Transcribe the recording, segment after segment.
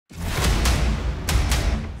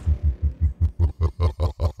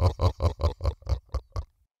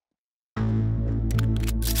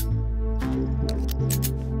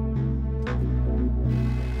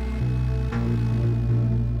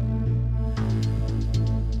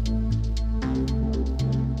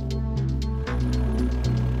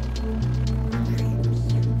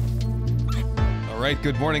right,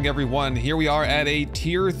 good morning everyone. Here we are at a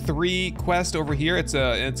tier 3 quest over here. It's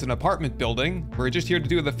an apartment building. We're just here to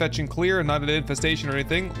do the fetch and clear, not an infestation or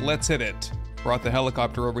anything. Let's hit it. Brought the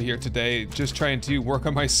helicopter over here today, just trying to work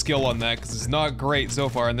on my skill on that because it's not great so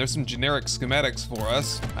far, and there's some generic schematics for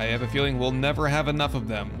us. I have a feeling we'll never have enough of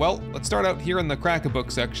them. Well, let's start out here in the Crack-a-Book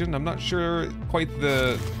section. I'm not sure quite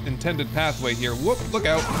the intended pathway here. Whoop, look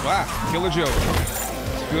out. Ah, Killer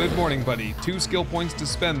Joe. Good morning, buddy. 2 skill points to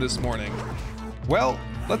spend this morning. Well,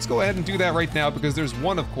 let's go ahead and do that right now because there's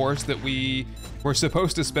one, of course, that we were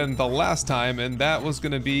supposed to spend the last time, and that was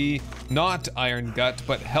gonna be not Iron Gut,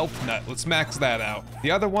 but Health Nut. Let's max that out.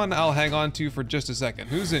 The other one I'll hang on to for just a second.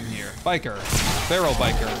 Who's in here? Biker. Feral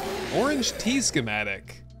Biker. Orange Tea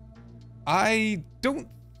Schematic. I don't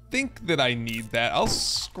think that I need that. I'll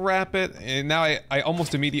scrap it, and now I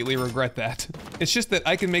almost immediately regret that. It's just that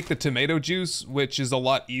I can make the tomato juice, which is a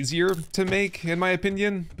lot easier to make, in my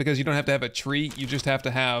opinion, because you don't have to have a tree, you just have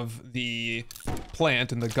to have the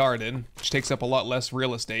plant in the garden, which takes up a lot less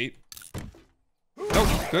real estate.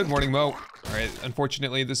 Oh, good morning, Mo. All right,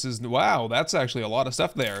 unfortunately, this is, wow, that's actually a lot of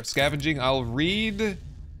stuff there. Scavenging, I'll read.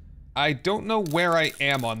 I don't know where I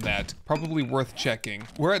am on that. Probably worth checking.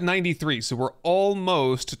 We're at 93, so we're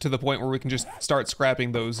almost to the point where we can just start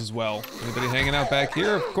scrapping those as well. Anybody hanging out back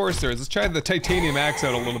here? Of course there is. Let's try the titanium axe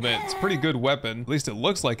out a little bit. It's a pretty good weapon. At least it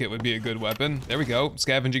looks like it would be a good weapon. There we go.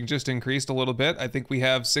 Scavenging just increased a little bit. I think we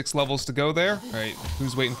have 6 levels to go there. All right,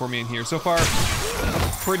 who's waiting for me in here? So far,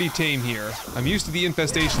 pretty tame here. I'm used to the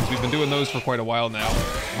infestations. We've been doing those for quite a while now.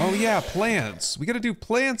 Oh yeah, plants. We gotta do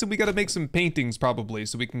plants and we gotta make some paintings probably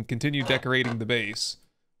so we can continue decorating the base.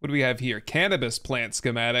 What do we have here? Cannabis plant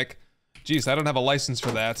schematic. Jeez, I don't have a license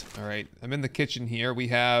for that. All right, I'm in the kitchen here. We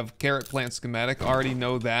have carrot plant schematic, already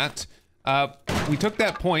know that. We took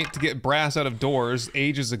that point to get brass out of doors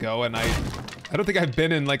ages ago, and I don't think I've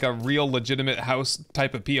been in like a real legitimate house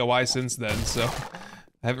type of POI since then, so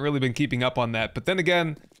I haven't really been keeping up on that. But then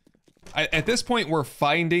again, at this point we're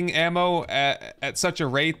finding ammo at such a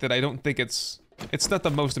rate that I don't think it's not the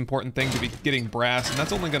most important thing to be getting brass, and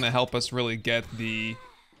that's only gonna help us really get the,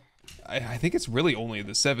 I think it's really only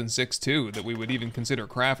the 7.62 that we would even consider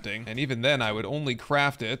crafting. And even then I would only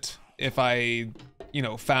craft it if I, you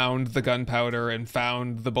know, found the gunpowder and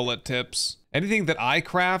found the bullet tips. Anything that I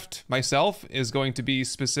craft myself is going to be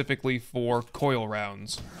specifically for coil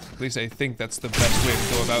rounds. At least I think that's the best way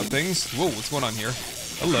to go about things. Whoa, what's going on here?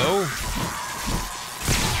 Hello.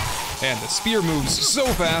 And the spear moves so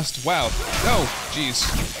fast. Wow. Oh, jeez.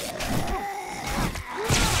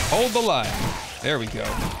 Hold the line. There we go.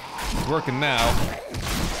 It's working now.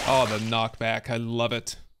 Oh, the knockback. I love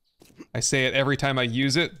it. I say it every time I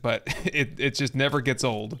use it, but it just never gets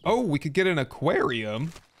old. Oh, we could get an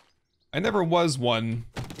aquarium. I never was one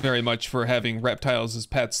very much for having reptiles as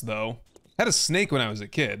pets, though. I had a snake when I was a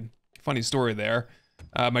kid. Funny story there.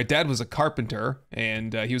 My dad was a carpenter,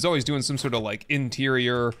 and he was always doing some sort of like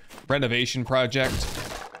interior renovation project.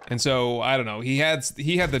 And so, I don't know, he had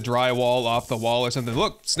the drywall off the wall or something.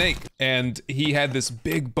 Look, snake. And he had this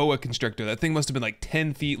big boa constrictor. That thing must have been like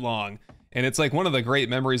 10 feet long. And it's like one of the great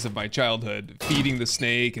memories of my childhood, feeding the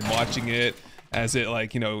snake and watching it as it,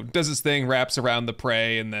 like, you know, does its thing, wraps around the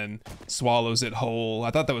prey and then swallows it whole.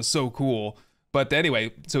 I thought that was so cool. But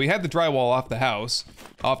anyway, so he had the drywall off the house,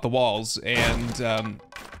 off the walls, and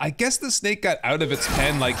I guess the snake got out of its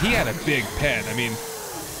pen. Like, he had a big pen. I mean,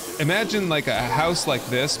 imagine like a house like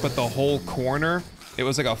this, but the whole corner, it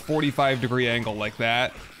was like a 45-degree angle like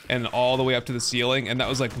that, and all the way up to the ceiling, and that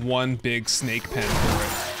was like one big snake pen for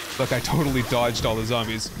it. Look, I totally dodged all the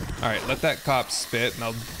zombies. All right, let that cop spit, and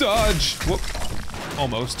I'll dodge. Whoop,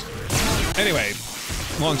 almost. Anyway,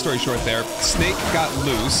 long story short there, snake got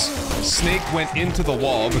loose. Snake went into the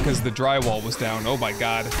wall because the drywall was down. Oh my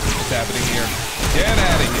god, what's happening here? Get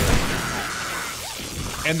out of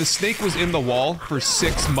here. And the snake was in the wall for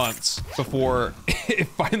 6 months before it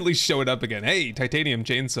finally showed up again. Hey, titanium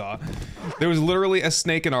chainsaw. There was literally a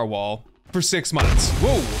snake in our wall for 6 months.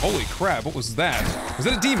 Whoa, holy crap, what was that? Was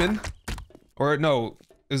that a demon? Or no,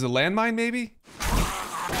 is it a landmine maybe?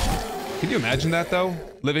 Can you imagine that though?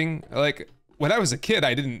 Living, like, when I was a kid,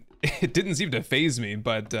 it didn't seem to faze me,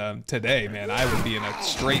 but today, man, I would be in a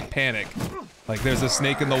straight panic. Like, there's a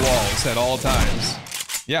snake in the walls at all times.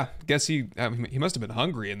 Yeah, guess he must have been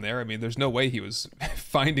hungry in there. I mean, there's no way he was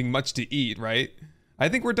finding much to eat, right? I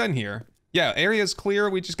think we're done here. Yeah, area's clear.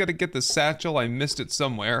 We just gotta get the satchel. I missed it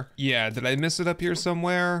somewhere. Yeah, did I miss it up here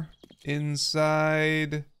somewhere?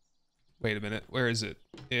 Inside. Wait a minute, where is it?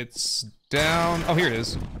 It's down. Oh, here it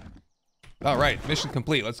is. All right, mission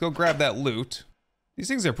complete. Let's go grab that loot. These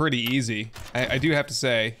things are pretty easy. I do have to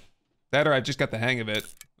say. That or I just got the hang of it.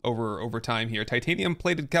 over time here. Titanium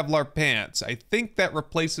plated Kevlar pants. I think that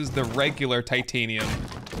replaces the regular titanium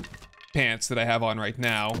pants that I have on right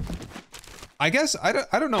now. I guess I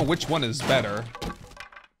don't know which one is better.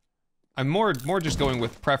 I'm more just going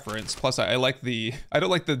with preference. Plus, I like the I don't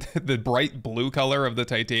like the bright blue color of the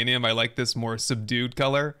titanium. I like this more subdued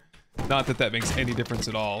color. Not that that makes any difference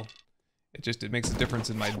at all. It makes a difference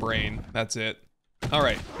in my brain. That's it. All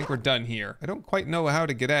right, I think we're done here. I don't quite know how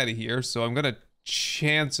to get out of here, so I'm gonna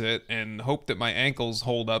chance it and hope that my ankles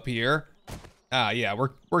hold up here. Ah, yeah,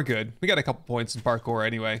 we're good. We got a couple points in parkour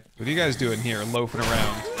anyway. What are you guys doing here, loafing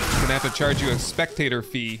around? Gonna have to charge you a spectator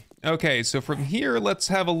fee. Okay, so from here, let's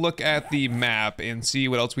have a look at the map and see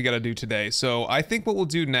what else we gotta do today. So I think what we'll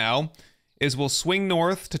do now is we'll swing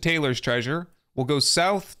north to Taylor's treasure. We'll go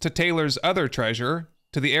south to Taylor's other treasure,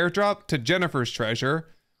 to the airdrop, to Jennifer's treasure.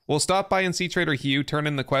 We'll stop by and see Trader Hugh, turn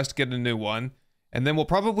in the quest, get a new one. And then we'll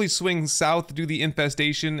probably swing south, do the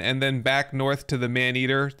infestation, and then back north to the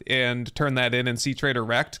man-eater and turn that in and see Trader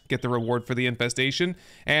Rekt, get the reward for the infestation.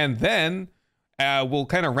 And then we'll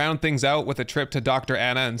kind of round things out with a trip to Dr.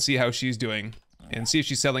 Anna and see how she's doing. And see if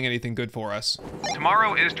she's selling anything good for us.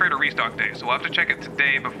 Tomorrow is Trader Restock Day, so we'll have to check it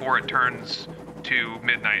today before it turns to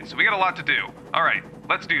midnight. So we got a lot to do. All right,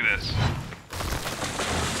 let's do this.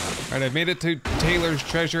 All right, I've made it to Taylor's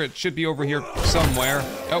treasure. It should be over here somewhere.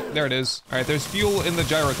 Oh, there it is. All right, there's fuel in the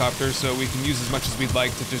gyrocopter, so we can use as much as we'd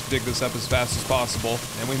like to just dig this up as fast as possible.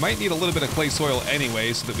 And we might need a little bit of clay soil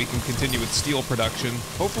anyway, so that we can continue with steel production.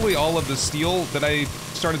 Hopefully all of the steel that I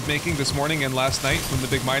started making this morning and last night from the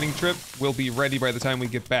big mining trip will be ready by the time we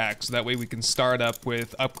get back, so that way we can start up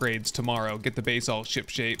with upgrades tomorrow, get the base all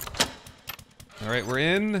ship-shape. All right, we're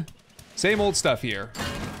in. Same old stuff here.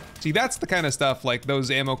 See, that's the kind of stuff, like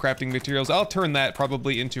those ammo crafting materials. I'll turn that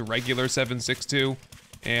probably into regular 7.62.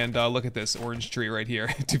 And look at this orange tree right here.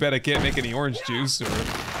 Too bad I can't make any orange juice or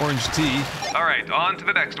orange tea. All right, on to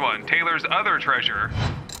the next one. Taylor's other treasure.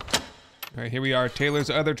 All right, here we are.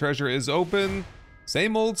 Taylor's other treasure is open.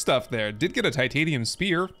 Same old stuff there. Did get a titanium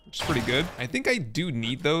spear, which is pretty good. I think I do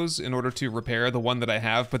need those in order to repair the one that I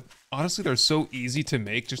have, but honestly, they're so easy to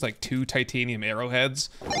make, just like 2 titanium arrowheads.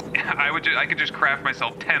 I could just craft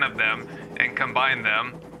myself 10 of them and combine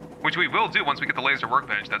them, which we will do once we get the laser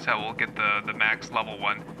workbench. That's how we'll get the max level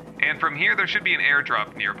one. And from here, there should be an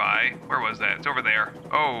airdrop nearby. Where was that? It's over there.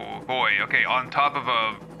 Oh boy, okay, on top of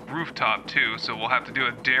a rooftop too, so we'll have to do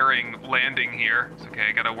a daring landing here. It's okay,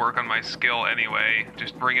 I gotta work on my skill anyway.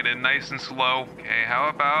 Just bring it in nice and slow. Okay, how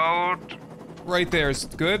about... Right there is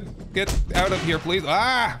good. Get out of here, please.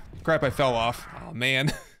 Ah! Crap, I fell off. Oh,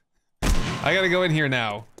 man. I gotta go in here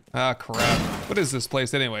now. Ah, crap. What is this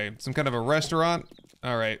place anyway? Some kind of a restaurant?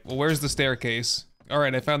 All right, well, where's the staircase? All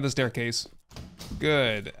right, I found the staircase.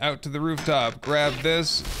 Good. Out to the rooftop. Grab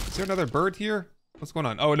this. Is there another bird here? What's going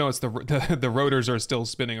on? Oh, no, it's the rotors are still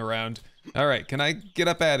spinning around. All right, can I get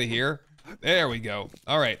up out of here? There we go.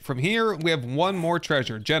 All right, from here, we have one more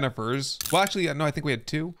treasure, Jennifer's. Well, actually, no, I think we had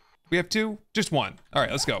 2. We have 2? Just 1. All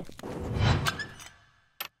right, let's go.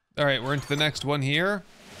 All right, we're into the next one here.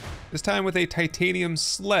 This time with a titanium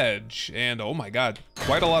sledge, and oh my god,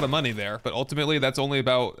 quite a lot of money there, but ultimately that's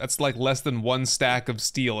like less than 1 stack of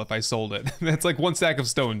steel if I sold it. That's like 1 stack of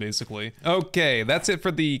stone, basically. Okay, that's it for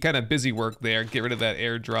the kind of busy work there. Get rid of that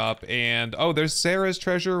airdrop, and oh, there's Sarah's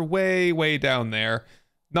treasure way down there.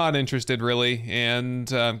 Not interested, really, and,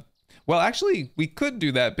 well, actually, we could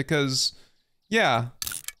do that because, yeah,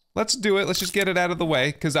 let's do it. Let's just get it out of the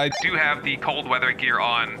way, because I do have the cold weather gear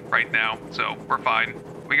on right now, so we're fine.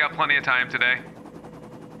 We got plenty of time today.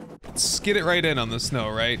 Let's get it right in on the snow,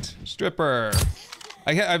 right? Stripper.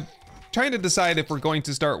 I'm trying to decide if we're going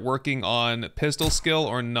to start working on pistol skill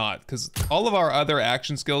or not, because all of our other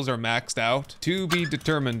action skills are maxed out. To be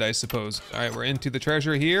determined, I suppose. All right, we're into the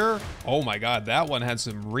treasure here. Oh my god, that one had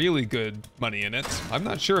some really good money in it. I'm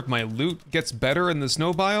not sure if my loot gets better in the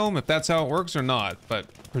snow biome, if that's how it works or not, but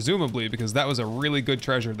presumably, because that was a really good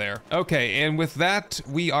treasure there. Okay, and with that,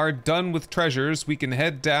 we are done with treasures. We can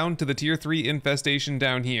head down to the tier 3 infestation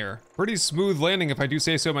down here. Pretty smooth landing, if I do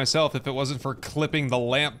say so myself, if it wasn't for clipping the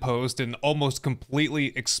lamppost and almost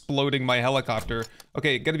completely exploding my helicopter.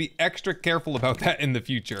 Okay, gotta be extra careful about that in the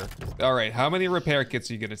future. All right, how many repair kits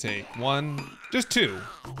are you gonna take? 1, just 2.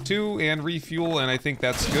 2 and refuel, and I think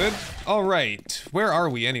that's good. All right, where are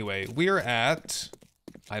we anyway? We're at...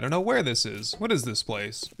 I don't know where this is. What is this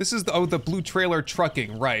place? This is the Blue Trailer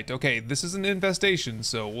Trucking, right. Okay, this is an infestation,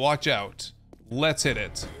 so watch out. Let's hit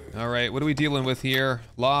it. All right, what are we dealing with here?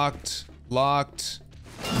 Locked, locked.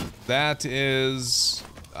 That is...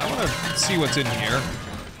 I wanna see what's in here.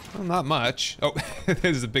 Well, not much. Oh,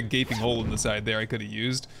 there's a big gaping hole in the side there I could have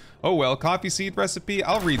used. Oh well, coffee seed recipe,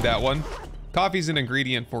 I'll read that one. Coffee's an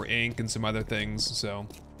ingredient for ink and some other things, so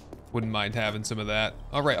wouldn't mind having some of that.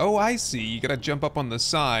 All right, oh, I see. You gotta jump up on the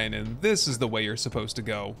sign, and this is the way you're supposed to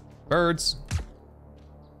go. Birds.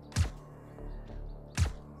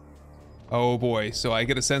 Oh boy, so I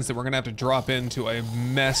get a sense that we're gonna have to drop into a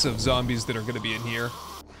mess of zombies that are gonna be in here.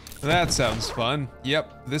 That sounds fun.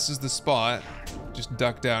 Yep, this is the spot. Just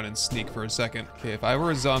duck down and sneak for a second. Okay, if I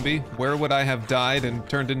were a zombie, where would I have died and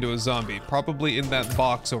turned into a zombie? Probably in that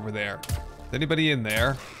box over there. Is anybody in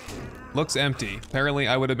there? Looks empty. Apparently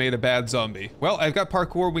I would have made a bad zombie. Well, I've got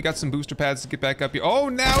parkour, we got some booster pads to get back up here. Oh,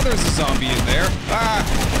 now there's a zombie in there. Ah!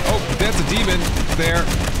 Oh, that's a demon there.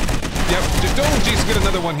 Yep, just, oh geez, get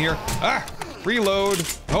another one here. Ah! Reload.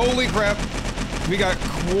 Holy crap. We got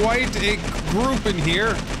quite a group in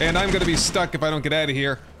here, and I'm gonna be stuck if I don't get out of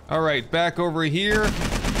here. All right, back over here.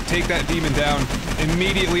 Take that demon down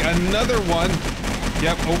immediately. Another one.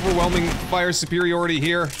 Yep, overwhelming fire superiority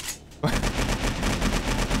here.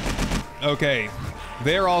 Okay,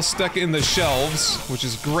 they're all stuck in the shelves, which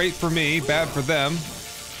is great for me, bad for them.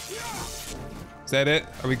 Is that it?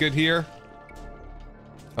 Are we good here?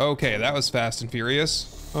 Okay, that was fast and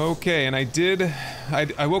furious. Okay, and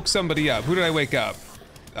I woke somebody up. Who did I wake up?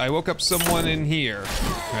 I woke up someone in here.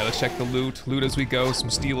 All right, let's check the loot. Loot as we go, some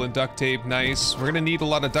steel and duct tape, nice. We're gonna need a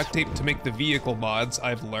lot of duct tape to make the vehicle mods,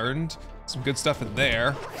 I've learned. Some good stuff in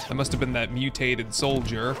there. That must have been that mutated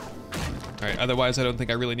soldier. All right, otherwise I don't think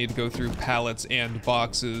I really need to go through pallets and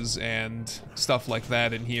boxes and stuff like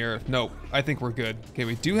that in here. Nope, I think we're good. Okay,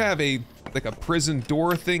 we do have like a prison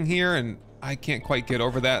door thing here, and I can't quite get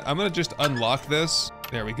over that. I'm gonna just unlock this.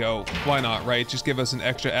 There we go. Why not, right? Just give us an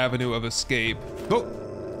extra avenue of escape. Oh!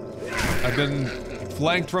 I've been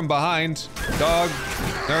flanked from behind. Dog,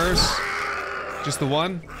 nurse. Just the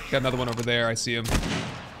one? Got another one over there, I see him.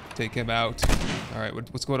 Take him out. All right,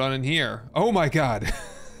 what's going on in here? Oh my God.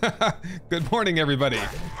 Good morning, everybody.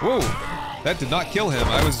 Whoa, that did not kill him.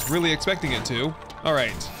 I was really expecting it to. All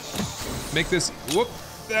right, make this, whoop,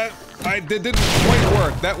 that didn't quite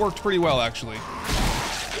work. That worked pretty well, actually.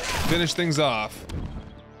 Finish things off.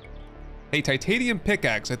 A titanium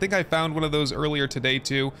pickaxe. I think I found one of those earlier today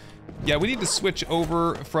too. Yeah, we need to switch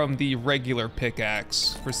over from the regular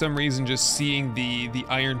pickaxe. For some reason, just seeing the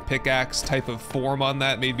iron pickaxe type of form on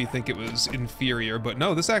that made me think it was inferior, but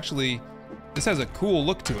no, this has a cool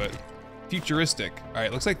look to it. Futuristic. All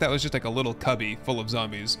right, looks like that was just like a little cubby full of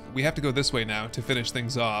zombies. We have to go this way now to finish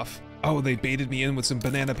things off. Oh, they baited me in with some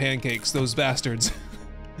banana pancakes, those bastards.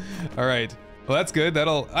 All right. Well, that's good.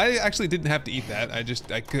 I actually didn't have to eat that.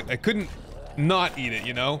 I couldn't not eat it,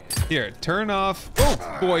 you know? Here, turn off.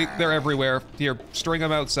 Oh boy, they're everywhere. Here, string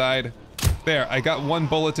them outside. There, I got one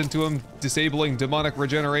bullet into him, disabling demonic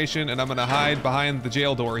regeneration, and I'm gonna hide behind the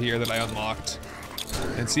jail door here that I unlocked.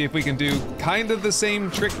 And see if we can do kind of the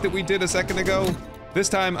same trick that we did a second ago. This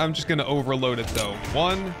time, I'm just gonna overload it though.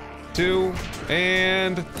 1, 2,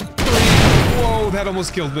 and 3. Whoa, that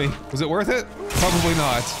almost killed me. Was it worth it? Probably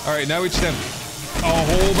not. All right, now we just have a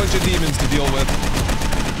whole bunch of demons to deal with.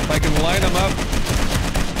 If I can line them up,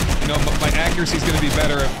 you know, my accuracy is gonna be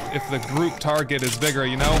better if the group target is bigger,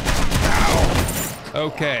 you know? Ow.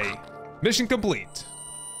 Okay, mission complete.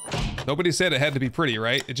 Nobody said it had to be pretty,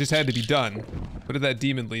 right? It just had to be done. What did that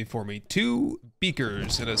demon leave for me? 2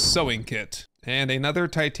 beakers and a sewing kit. And another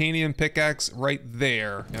titanium pickaxe right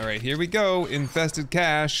there. All right, here we go. Infested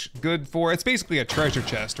cache. Good for, it's basically a treasure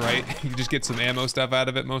chest, right? You just get some ammo stuff out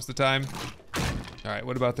of it most of the time. All right,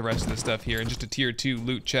 what about the rest of the stuff here? And just a tier 2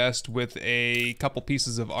 loot chest with a couple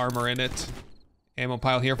pieces of armor in it. Ammo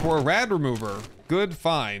pile here for a rad remover. Good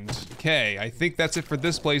find. Okay, I think that's it for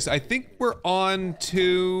this place. I think we're on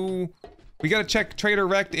to, we gotta check Trader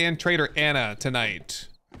Rekt and Trader Anna tonight.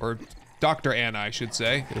 Or Dr. Anna, I should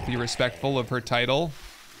say. Gotta be respectful of her title.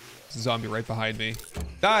 There's a zombie right behind me.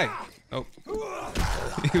 Die! Oh.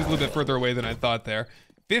 He was a little bit further away than I thought there.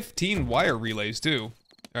 15 wire relays too.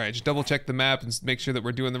 All right, just double check the map and make sure that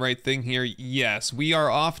we're doing the right thing here. Yes, we are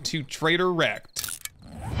off to Trader Rekt.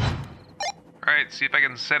 All right, see if I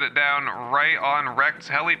can set it down right on Rekt's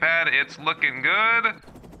helipad. It's looking good.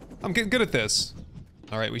 I'm getting good at this.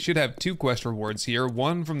 All right, we should have 2 quest rewards here.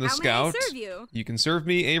 One from the scout. May I serve you? You can serve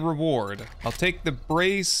me a reward. I'll take the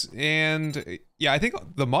brace and yeah, I think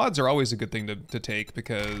the mods are always a good thing to take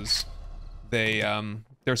because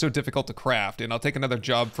they're so difficult to craft. And I'll take another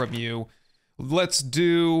job from you. Let's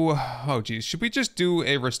do, oh geez, should we just do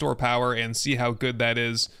a restore power and see how good that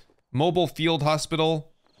is? Mobile field hospital.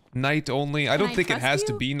 night only. I don't think it has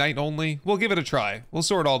to be night only. We'll give it a try. We'll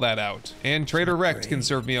sort all that out. And Trader Rekt can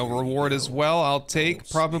serve me a reward as well. I'll take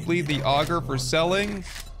probably the auger for selling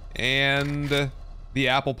and the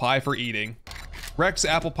apple pie for eating. Rekt's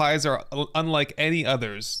apple pies are unlike any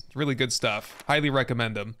others. Really good stuff. Highly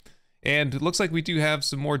recommend them. And it looks like we do have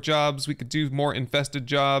some more jobs. We could do more infested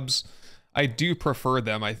jobs. I do prefer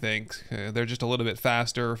them, I think. They're just a little bit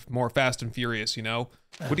faster, more fast and furious, you know?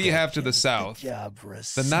 What do you have to the south? The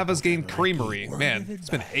Navasgain Creamery. Man, it's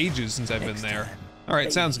been ages since I've been there. All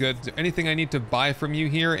right, sounds good. Is there anything I need to buy from you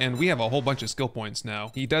here? And we have a whole bunch of skill points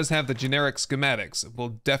now. He does have the generic schematics.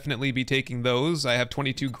 We'll definitely be taking those. I have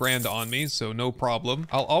 22 grand on me, so no problem.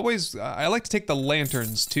 I like to take the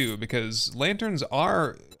lanterns too, because lanterns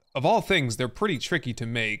are, of all things, they're pretty tricky to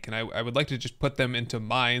make, and I would like to just put them into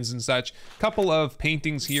mines and such. Couple of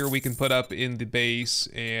paintings here we can put up in the base,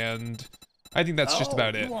 and I think that's just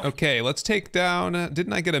about it. Okay, let's take down,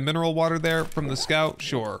 didn't I get a mineral water there from the scout?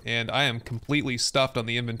 Sure, and I am completely stuffed on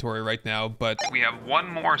the inventory right now, but we have one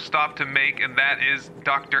more stop to make, and that is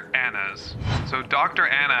Dr. Anna's. So Dr.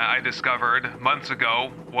 Anna, I discovered months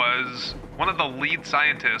ago, was one of the lead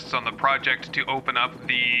scientists on the project to open up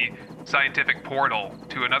the scientific portal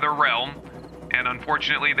to another realm, and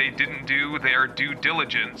unfortunately they didn't do their due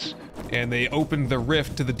diligence, and they opened the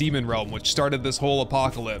rift to the demon realm, which started this whole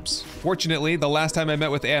apocalypse. Fortunately, the last time I met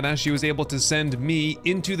with Anna, she was able to send me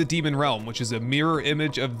into the demon realm, which is a mirror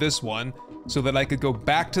image of this one, so that I could go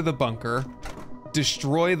back to the bunker,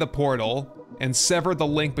 destroy the portal, and sever the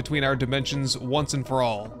link between our dimensions once and for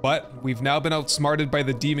all. But we've now been outsmarted by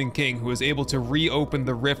the Demon King, who is able to reopen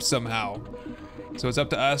the rift somehow. So it's up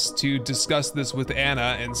to us to discuss this with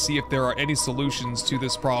Anna and see if there are any solutions to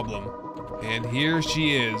this problem. And here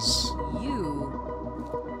she is.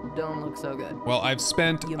 You don't look so good. Well, I've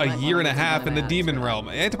spent a year and a half in the demon realm.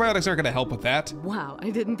 Antibiotics aren't gonna help with that. Wow, I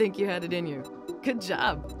didn't think you had it in you. Good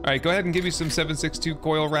job. All right, go ahead and give me some 7.62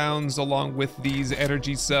 coil rounds along with these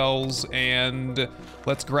energy cells, and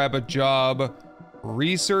let's grab a job.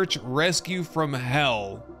 Research Rescue from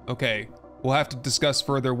Hell. Okay. We'll have to discuss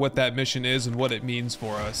further what that mission is and what it means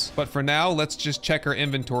for us. But for now, let's just check our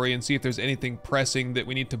inventory and see if there's anything pressing that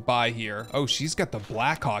we need to buy here. Oh, she's got the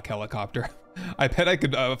Blackhawk helicopter. I bet I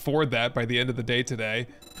could afford that by the end of the day today.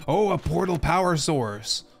 Oh, a portal power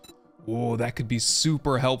source. Whoa, that could be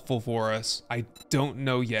super helpful for us. I don't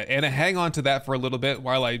know yet. Anna, hang on to that for a little bit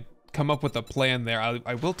while I come up with a plan there.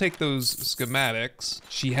 I will take those schematics.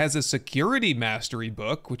 She has a security mastery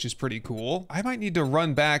book, which is pretty cool. I might need to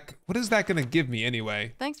run back. What is that gonna give me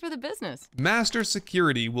anyway? Thanks for the business. Master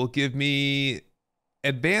security will give me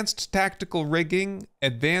advanced tactical rigging,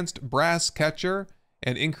 advanced brass catcher,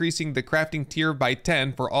 and increasing the crafting tier by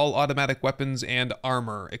 10 for all automatic weapons and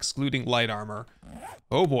armor, excluding light armor.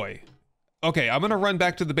 Oh boy. Okay, I'm gonna run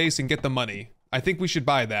back to the base and get the money. I think we should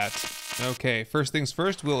buy that. Okay, first things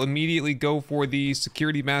first, we'll immediately go for the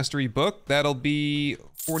security mastery book. That'll be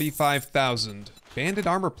 45,000. Banded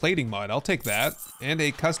armor plating mod, I'll take that. And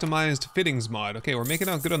a customized fittings mod. Okay, we're making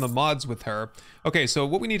out good on the mods with her. Okay, so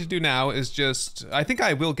what we need to do now is just, I think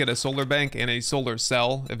I will get a solar bank and a solar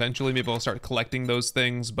cell. Eventually, maybe I'll start collecting those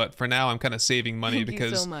things, but for now I'm kind of saving money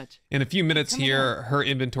because in a few minutes here, her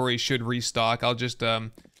inventory should restock. I'll just,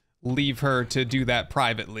 leave her to do that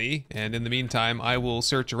privately, and in the meantime I will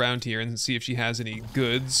search around here and see if she has any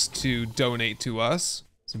goods to donate to us.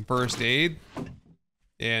 Some first aid,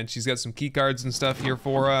 and she's got some key cards and stuff here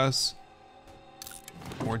for us.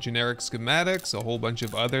 More generic schematics, a whole bunch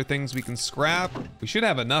of other things we can scrap. We should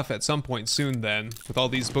have enough at some point soon then, with all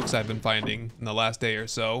these books I've been finding in the last day or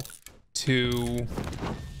so, to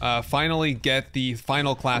finally get the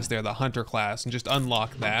final class there, the hunter class, and just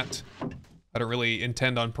unlock that. I don't really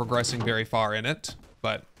intend on progressing very far in it,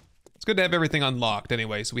 but it's good to have everything unlocked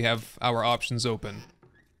anyway, so we have our options open.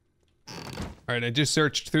 All right, I just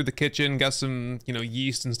searched through the kitchen, got some, you know,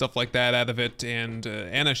 yeast and stuff like that out of it, and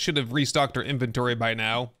Anna should have restocked her inventory by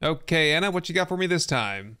now. Okay, Anna, what you got for me this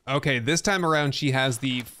time? Okay, this time around she has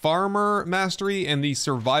the Farmer Mastery and the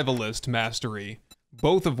Survivalist Mastery,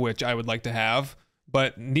 both of which I would like to have,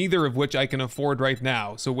 but neither of which I can afford right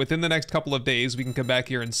now. So within the next couple of days, we can come back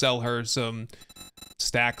here and sell her some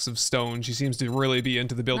stacks of stone. She seems to really be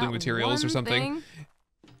into the building materials or something.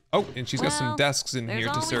 Oh, and she's got some desks in here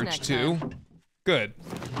to search too. Good.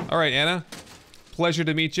 All right, Anna. Pleasure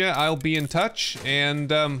to meet you. I'll be in touch, and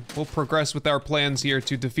we'll progress with our plans here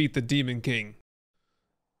to defeat the Demon King.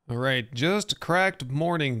 All right, just cracked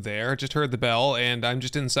morning there. Just heard the bell, and I'm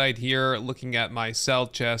just inside here looking at my cell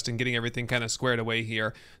chest and getting everything kind of squared away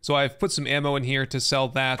here. So I've put some ammo in here to sell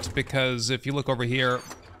that, because if you look over here,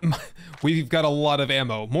 we've got a lot of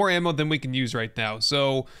ammo, more ammo than we can use right now.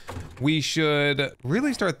 So we should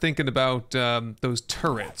really start thinking about those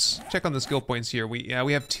turrets. Check on the skill points here. We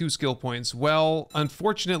have 2 skill points. Well,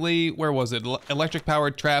 unfortunately, where was it? Electric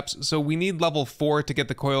powered traps. So we need level 4 to get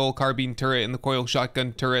the coil carbine turret and the coil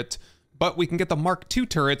shotgun turret. But we can get the Mark II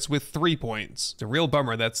turrets with 3 points. It's a real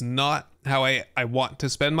bummer. That's not how I want to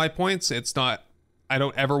spend my points. It's not. I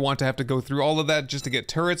don't ever want to have to go through all of that just to get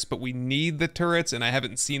turrets, but we need the turrets and I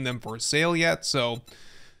haven't seen them for sale yet, so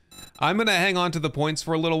I'm gonna hang on to the points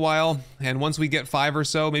for a little while, and once we get 5 or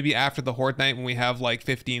so, maybe after the Horde Night when we have like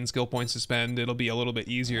 15 skill points to spend, it'll be a little bit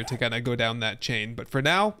easier to kind of go down that chain. But for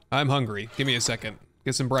now, I'm hungry. Give me a second.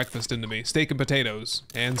 Get some breakfast into me. Steak and potatoes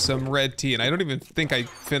and some red tea. And I don't even think I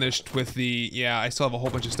finished with the, yeah, I still have a whole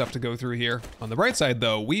bunch of stuff to go through here. On the bright side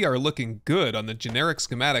though, we are looking good on the generic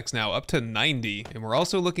schematics now, up to 90. And we're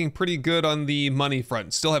also looking pretty good on the money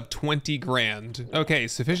front. Still have 20 grand. Okay,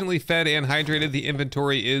 sufficiently fed and hydrated. The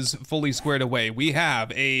inventory is fully squared away. We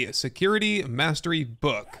have a security mastery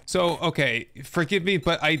book. So, okay, forgive me,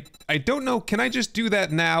 but I don't know, can I just do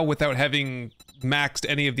that now without having maxed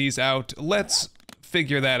any of these out? Let's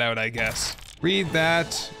figure that out, I guess. Read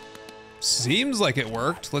that. Seems like it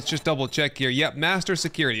worked. Let's just double check here. Yep, master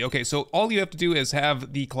security. Okay, so all you have to do is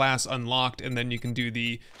have the class unlocked and then you can do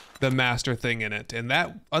the master thing in it. And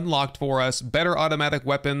that unlocked for us better automatic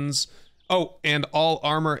weapons. Oh, and all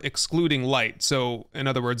armor excluding light. So in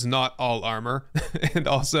other words, not all armor. And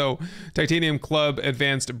also titanium club,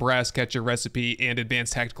 advanced brass catcher recipe, and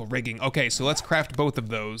advanced tactical rigging. Okay, so let's craft both of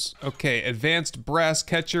those. Okay, advanced brass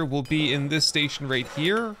catcher will be in this station right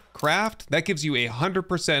here. Craft. That gives you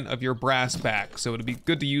 100% of your brass back. So it'll be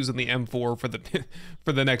good to use on the M4 for the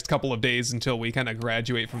for the next couple of days until we kind of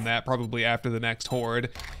graduate from that, probably after the next horde.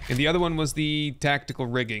 And the other one was the tactical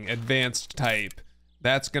rigging, advanced type.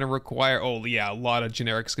 That's gonna require, oh yeah, a lot of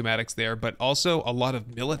generic schematics there, but also a lot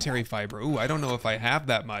of military fiber. Ooh, I don't know if I have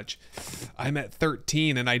that much. I'm at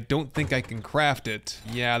 13 and I don't think I can craft it.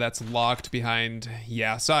 Yeah, that's locked behind,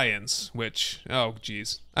 yeah, science, which, oh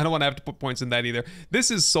geez. I don't wanna have to put points in that either. This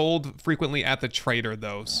is sold frequently at the trader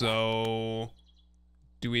though, so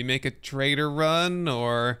do we make a trader run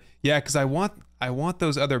or, yeah, cause I want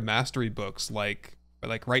those other mastery books like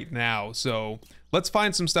right now, so let's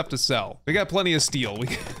find some stuff to sell. We got plenty of steel.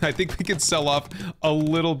 I think we can sell off a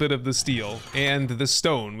little bit of the steel and the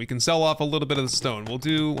stone. We can sell off a little bit of the stone. We'll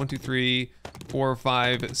do 1, 2, 3, 4,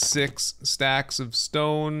 5, 6 stacks of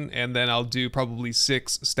stone, and then I'll do probably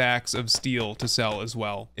 6 stacks of steel to sell as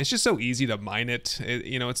well. It's just so easy to mine it.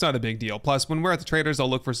 You know, it's not a big deal. Plus, when we're at the traders, I'll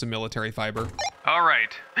look for some military fiber. All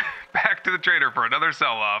right, back to the trader for another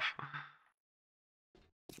sell-off.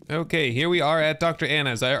 Okay, here we are at Dr.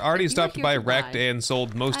 Anna's. I already stopped by Rekt and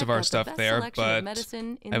sold most of our stuff there, but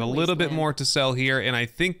I have a little bit more to sell here, and I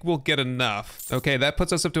think we'll get enough. Okay, that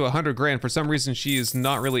puts us up to 100 grand. For some reason, she is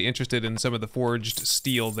not really interested in some of the forged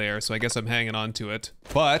steel there, so I guess I'm hanging on to it.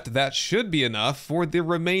 But that should be enough for the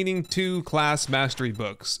remaining 2 class mastery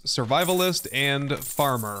books, Survivalist and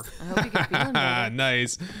Farmer. I hope you get feeling better.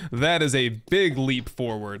 Nice. That is a big leap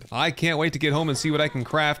forward. I can't wait to get home and see what I can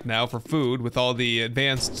craft now for food with all the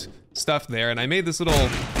advanced stuff there, and I made this little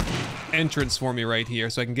entrance for me right here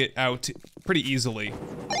so I can get out pretty easily.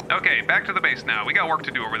 Okay, back to the base now. We got work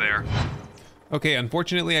to do over there. Okay,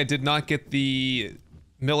 unfortunately I did not get the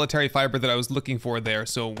military fiber that I was looking for there,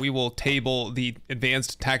 so we will table the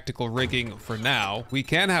advanced tactical rigging for now. We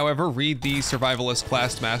can, however, read the Survivalist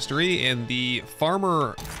class mastery and the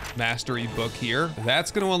Farmer mastery book here.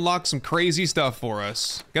 That's going to unlock some crazy stuff for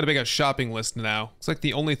us. Got to make a shopping list now. Looks like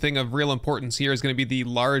the only thing of real importance here is going to be the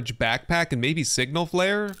large backpack and maybe signal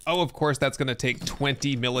flare. Oh, of course, that's going to take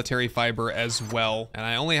 20 military fiber as well, and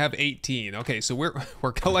I only have 18. Okay, so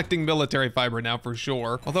we're collecting military fiber now for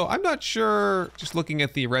sure. Although I'm not sure, just looking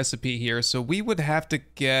at the recipe here, so we would have to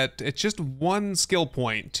get, it's just 1 skill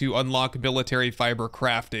point to unlock military fiber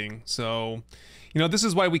crafting. So, you know, this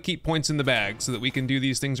is why we keep points in the bag, so that we can do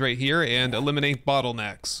these things right here and eliminate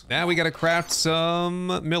bottlenecks. Now we gotta craft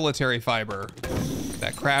some military fiber.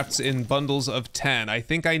 That crafts in bundles of 10. I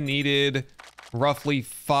think I needed roughly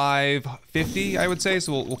 550, I would say,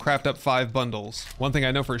 so we'll craft up 5 bundles. One thing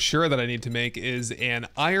I know for sure that I need to make is an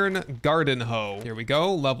iron garden hoe. Here we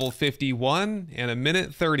go, level 51, and a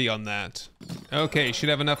minute 30 on that. Okay, should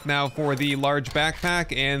have enough now for the large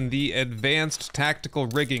backpack and the advanced tactical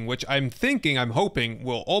rigging, which I'm hoping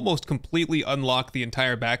will almost completely unlock the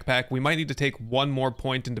entire backpack. We might need to take 1 more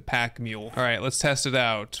point into pack mule. All right, let's test it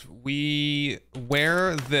out. We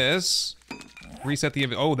wear this. reset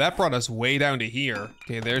the, oh, that brought us way down to here.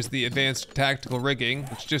 Okay, there's the advanced tactical rigging,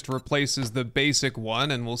 which just replaces the basic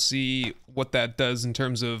one, and we'll see what that does in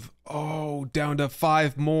terms of, oh, down to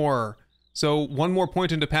 5 more. So 1 more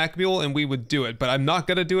point into pack mule and we would do it, but I'm not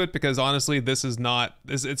gonna do it because honestly, this is not,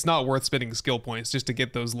 it's not worth spending skill points just to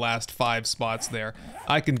get those last 5 spots there.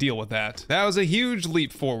 I can deal with that. That was a huge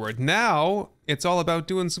leap forward. Now, it's all about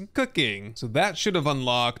doing some cooking. So that should have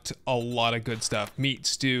unlocked a lot of good stuff. Meat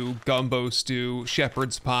stew, gumbo stew,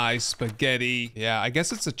 shepherd's pie, spaghetti. Yeah, I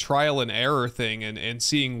guess it's a trial and error thing and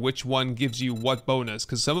seeing which one gives you what bonus,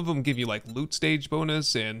 because some of them give you like loot stage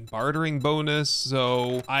bonus and bartering bonus.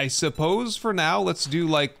 So I suppose for now, let's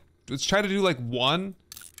try to do like 1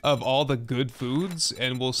 of all the good foods,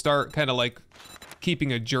 and we'll start kind of like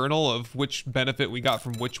keeping a journal of which benefit we got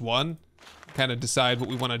from which one, kind of decide what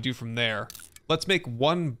we want to do from there. Let's make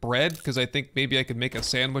 1 bread, because I think maybe I could make a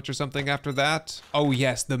sandwich or something after that. Oh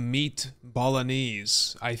yes, the meat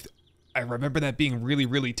bolognese. I remember that being really,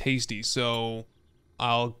 really tasty, so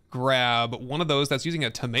I'll grab 1 of those that's using a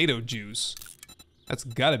tomato juice. That's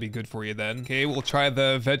gotta be good for you then. Okay, we'll try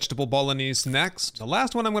the vegetable bolognese next. The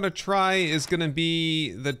last one I'm gonna try is gonna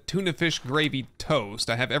be the tuna fish gravy toast.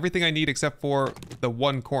 I have everything I need except for the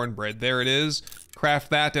 1 cornbread. There it is. Craft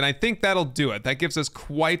that, and I think that'll do it. That gives us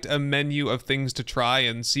quite a menu of things to try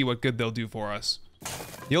and see what good they'll do for us.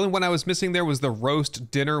 The only one I was missing there was the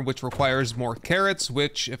roast dinner, which requires more carrots,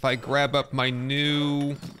 which if I grab up my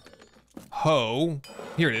new hoe,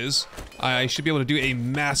 here it is, I should be able to do a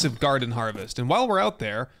massive garden harvest. And while we're out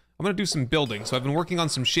there, I'm gonna do some building. So I've been working on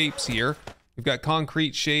some shapes here. We've got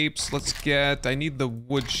concrete shapes. I need the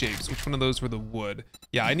wood shapes. Which one of those were the wood?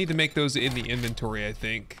 Yeah, I need to make those in the inventory, I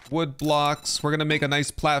think. Wood blocks. We're gonna make a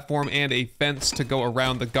nice platform and a fence to go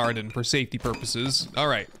around the garden for safety purposes. All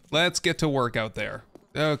right, let's get to work out there.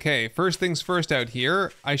 Okay, first things first out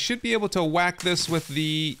here. I should be able to whack this with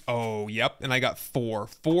the, oh, yep, and I got 4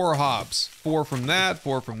 hops. 4 from that,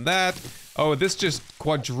 4 from that. Oh, this just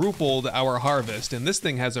quadrupled our harvest, and this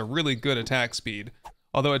thing has a really good attack speed.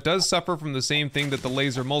 Although it does suffer from the same thing that the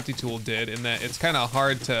laser multi-tool did, in that it's kind of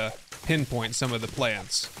hard to pinpoint some of the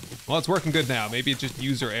plants. Well, it's working good now. Maybe it's just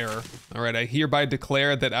user error. All right, I hereby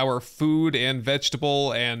declare that our food and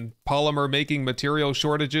vegetable and polymer making material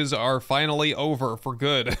shortages are finally over for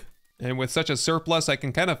good. And with such a surplus, I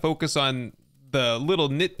can kind of focus on the little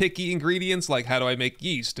nitpicky ingredients, like how do I make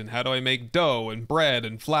yeast and how do I make dough and bread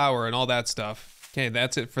and flour and all that stuff. Okay,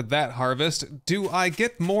 that's it for that harvest. Do I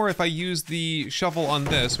get more if I use the shovel on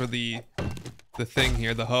this, or the thing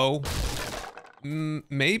here, the hoe?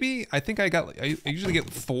 Maybe? I think I usually get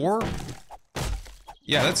 4?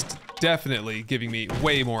 Yeah, that's definitely giving me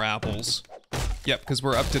way more apples. Yep, because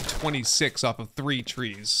we're up to 26 off of 3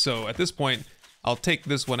 trees. So at this point, I'll take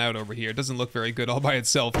this one out over here. It doesn't look very good all by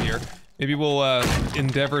itself here. Maybe we'll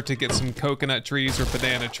endeavor to get some coconut trees or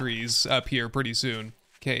banana trees up here pretty soon.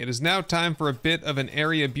 Okay, it is now time for a bit of an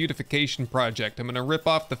area beautification project. I'm gonna rip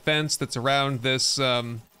off the fence that's around this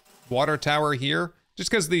water tower here,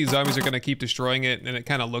 just because these zombies are gonna keep destroying it and it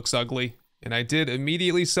kind of looks ugly. And I did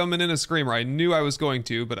immediately summon in a screamer. I knew I was going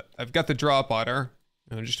to, but I've got the drop on her.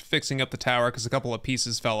 And I'm just fixing up the tower because a couple of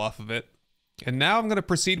pieces fell off of it. And now I'm gonna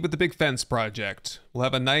proceed with the big fence project. We'll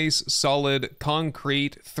have a nice, solid,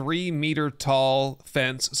 concrete, 3-meter tall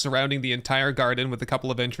fence surrounding the entire garden with a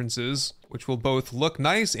couple of entrances, which will both look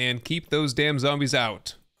nice and keep those damn zombies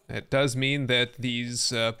out. It does mean that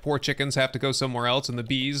these poor chickens have to go somewhere else, and the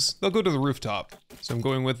bees, they'll go to the rooftop. So I'm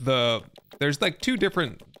going with there's like 2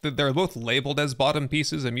 different, they're both labeled as bottom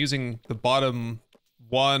pieces. I'm using the bottom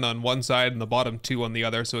 1 on one side and the bottom 2 on the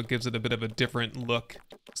other, so it gives it a bit of a different look.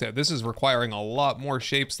 So this is requiring a lot more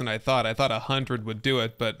shapes than I thought. I thought 100 would do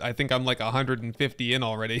it, but I think I'm like 150 in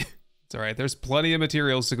already. It's all right, there's plenty of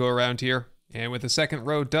materials to go around here. And with the second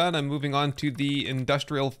row done, I'm moving on to the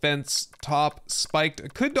industrial fence top spiked. I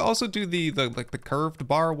could also do the curved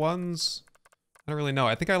bar ones. I don't really know.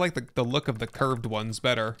 I think I like the look of the curved ones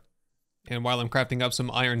better. And while I'm crafting up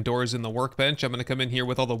some iron doors in the workbench, I'm gonna come in here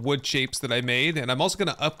with all the wood shapes that I made. And I'm also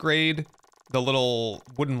gonna upgrade the little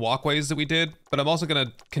wooden walkways that we did, but I'm also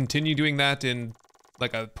gonna continue doing that in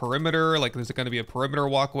like a perimeter, like there's gonna be a perimeter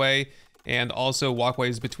walkway and also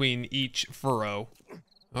walkways between each furrow.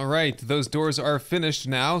 All right, those doors are finished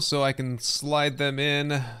now, so I can slide them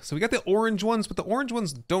in. So we got the orange ones, but the orange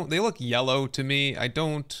ones they look yellow to me. I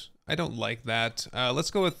don't like that.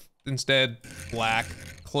 Let's go with instead black,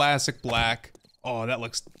 classic black. Oh, that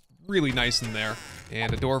looks really nice in there.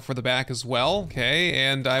 And a door for the back as well. Okay,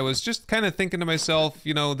 and I was just kind of thinking to myself,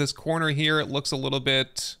 you know, this corner here, it looks a little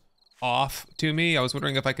bit off to me. I was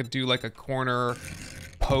wondering if I could do like a corner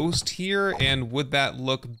post here, and would that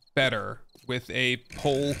look better? with a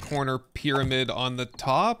pole corner pyramid on the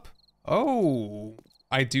top. Oh,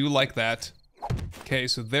 I do like that. Okay,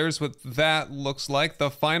 so there's what that looks like.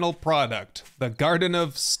 The final product, the Garden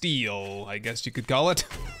of Steel, I guess you could call it.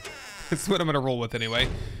 That's what I'm gonna roll with anyway.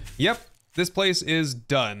 Yep, this place is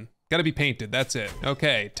done. Gotta be painted, that's it.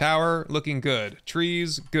 Okay, tower looking good.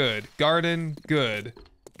 Trees, good. Garden, good.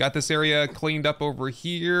 Got this area cleaned up over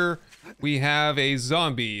here. We have a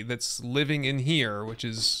zombie that's living in here, which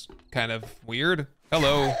is kind of weird.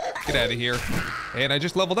 Hello, get out of here. And I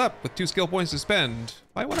just leveled up with 2 skill points to spend.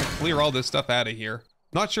 I want to clear all this stuff out of here.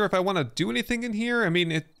 Not sure if I want to do anything in here. I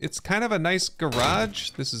mean, it's kind of a nice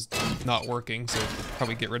garage. This is not working, so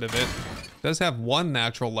probably get rid of it. Does have 1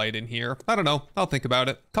 natural light in here. I don't know, I'll think about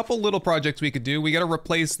it. Couple little projects we could do. We got to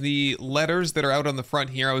replace the letters that are out on the front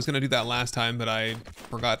here. I was going to do that last time, but I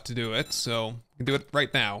forgot to do it, so I can do it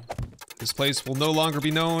right now. This place will no longer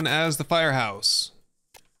be known as the Firehouse.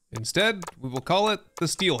 Instead, we will call it the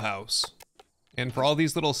Steel House. And for all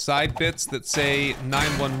these little side bits that say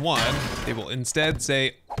 911, they will instead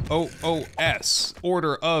say OOS,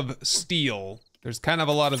 Order of Steel. There's kind of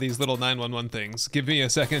a lot of these little 911 things. Give me a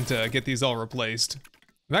second to get these all replaced.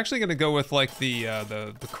 I'm actually gonna go with like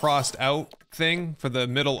the crossed out thing for the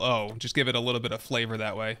middle O. Just give it a little bit of flavor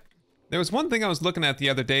that way. There was one thing I was looking at the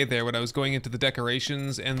other day there when I was going into the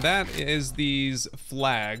decorations, and that is these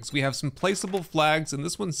flags. We have some placeable flags, and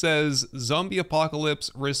this one says Zombie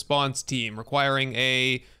Apocalypse Response Team, requiring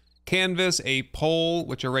a canvas, a pole,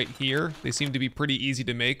 which are right here. They seem to be pretty easy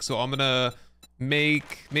to make, so I'm gonna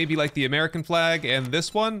make maybe like the American flag and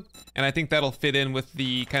this one, and I think that'll fit in with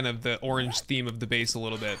the kind of the orange theme of the base a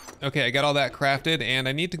little bit. Okay, I got all that crafted, and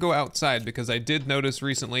I need to go outside because I did notice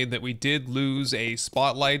recently that we did lose a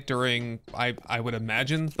spotlight during, I would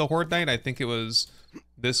imagine, the Horde Night. I think it was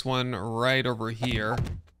this one right over here.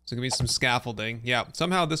 So give me some scaffolding. Yeah,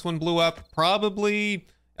 somehow this one blew up. Probably,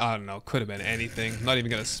 I don't know, could have been anything. I'm not even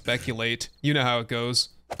gonna speculate. You know how it goes.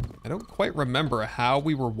 I don't quite remember how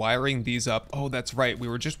we were wiring these up. Oh, that's right. We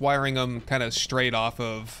were just wiring them kind of straight off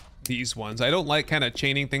of these ones. I don't like kind of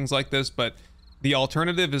chaining things like this, but the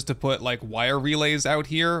alternative is to put like wire relays out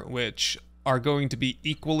here, which are going to be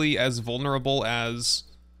equally as vulnerable as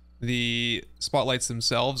the spotlights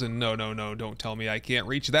themselves. And no, don't tell me I can't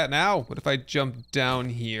reach that now. What if I jump down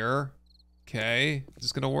here? Okay, is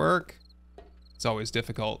this gonna work? It's always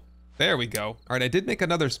difficult. There we go. All right, I did make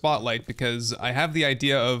another spotlight because I have the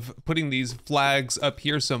idea of putting these flags up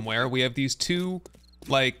here somewhere. We have these 2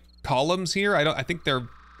 like columns here. I think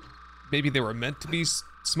maybe they were meant to be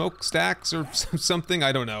smokestacks or something.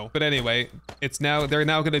 I don't know. But anyway, they're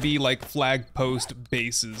now going to be like flag post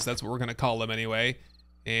bases. That's what we're going to call them anyway.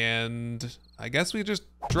 And I guess we just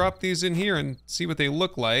drop these in here and see what they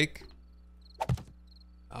look like.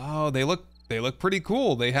 Oh, they look pretty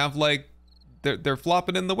cool. They have like they're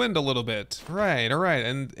flopping in the wind a little bit. Right, all right,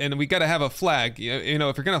 and we gotta have a flag. You know,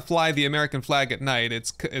 if you're gonna fly the American flag at night,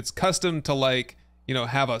 it's custom to like, you know,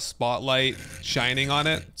 have a spotlight shining on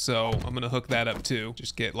it. So I'm gonna hook that up too.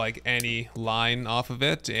 Just get like any line off of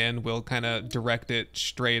it, and we'll kind of direct it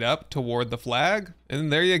straight up toward the flag.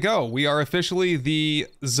 And there you go. We are officially the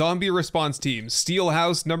Zombie Response Team, Steel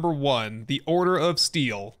House number 1, the Order of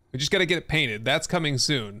Steel. We just gotta get it painted. That's coming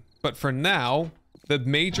soon. But for now, the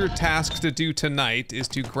major task to do tonight is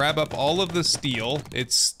to grab up all of the steel.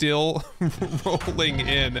 It's still rolling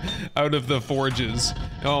in out of the forges.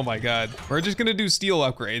 Oh my god. We're just gonna do steel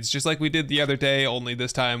upgrades, just like we did the other day, only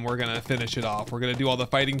this time we're gonna finish it off. We're gonna do all the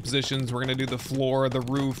fighting positions, we're gonna do the floor, the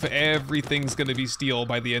roof, everything's gonna be steel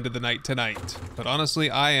by the end of the night tonight. But honestly,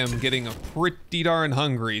 I am getting pretty darn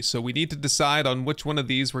hungry, so we need to decide on which one of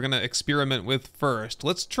these we're gonna experiment with first.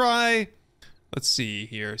 Let's see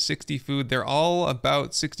here, 60 food, they're all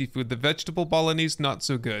about 60 food. The vegetable bolognese, not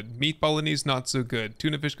so good. Meat bolognese, not so good.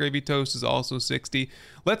 Tuna fish gravy toast is also 60.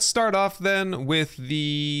 Let's start off then with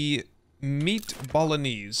the meat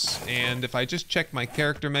bolognese. And if I just check my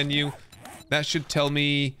character menu, that should tell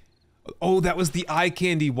me, oh, that was the eye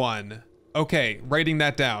candy one. Okay, writing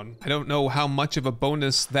that down. I don't know how much of a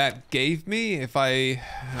bonus that gave me. If I,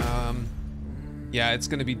 yeah, it's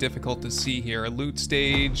gonna be difficult to see here. Loot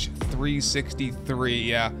stage 363,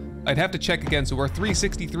 yeah. I'd have to check again, so we're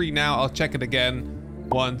 363 now. I'll check it again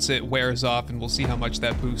once it wears off and we'll see how much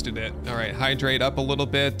that boosted it. All right, hydrate up a little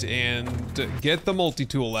bit and get the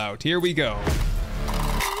multi-tool out. Here we go.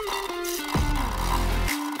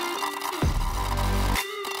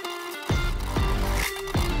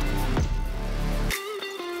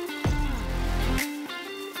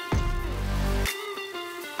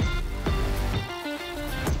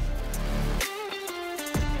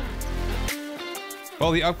 Well,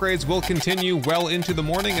 the upgrades will continue well into the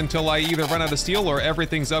morning until I either run out of steel or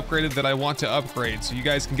everything's upgraded that I want to upgrade. So you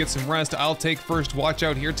guys can get some rest. I'll take first watch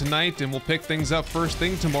out here tonight, and we'll pick things up first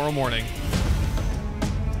thing tomorrow morning.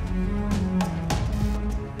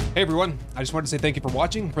 Hey everyone, I just wanted to say thank you for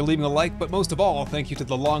watching, for leaving a like, but most of all, thank you to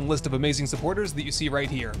the long list of amazing supporters that you see right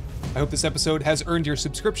here. I hope this episode has earned your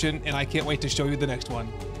subscription, and I can't wait to show you the next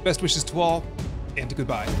one. Best wishes to all, and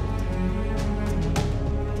goodbye.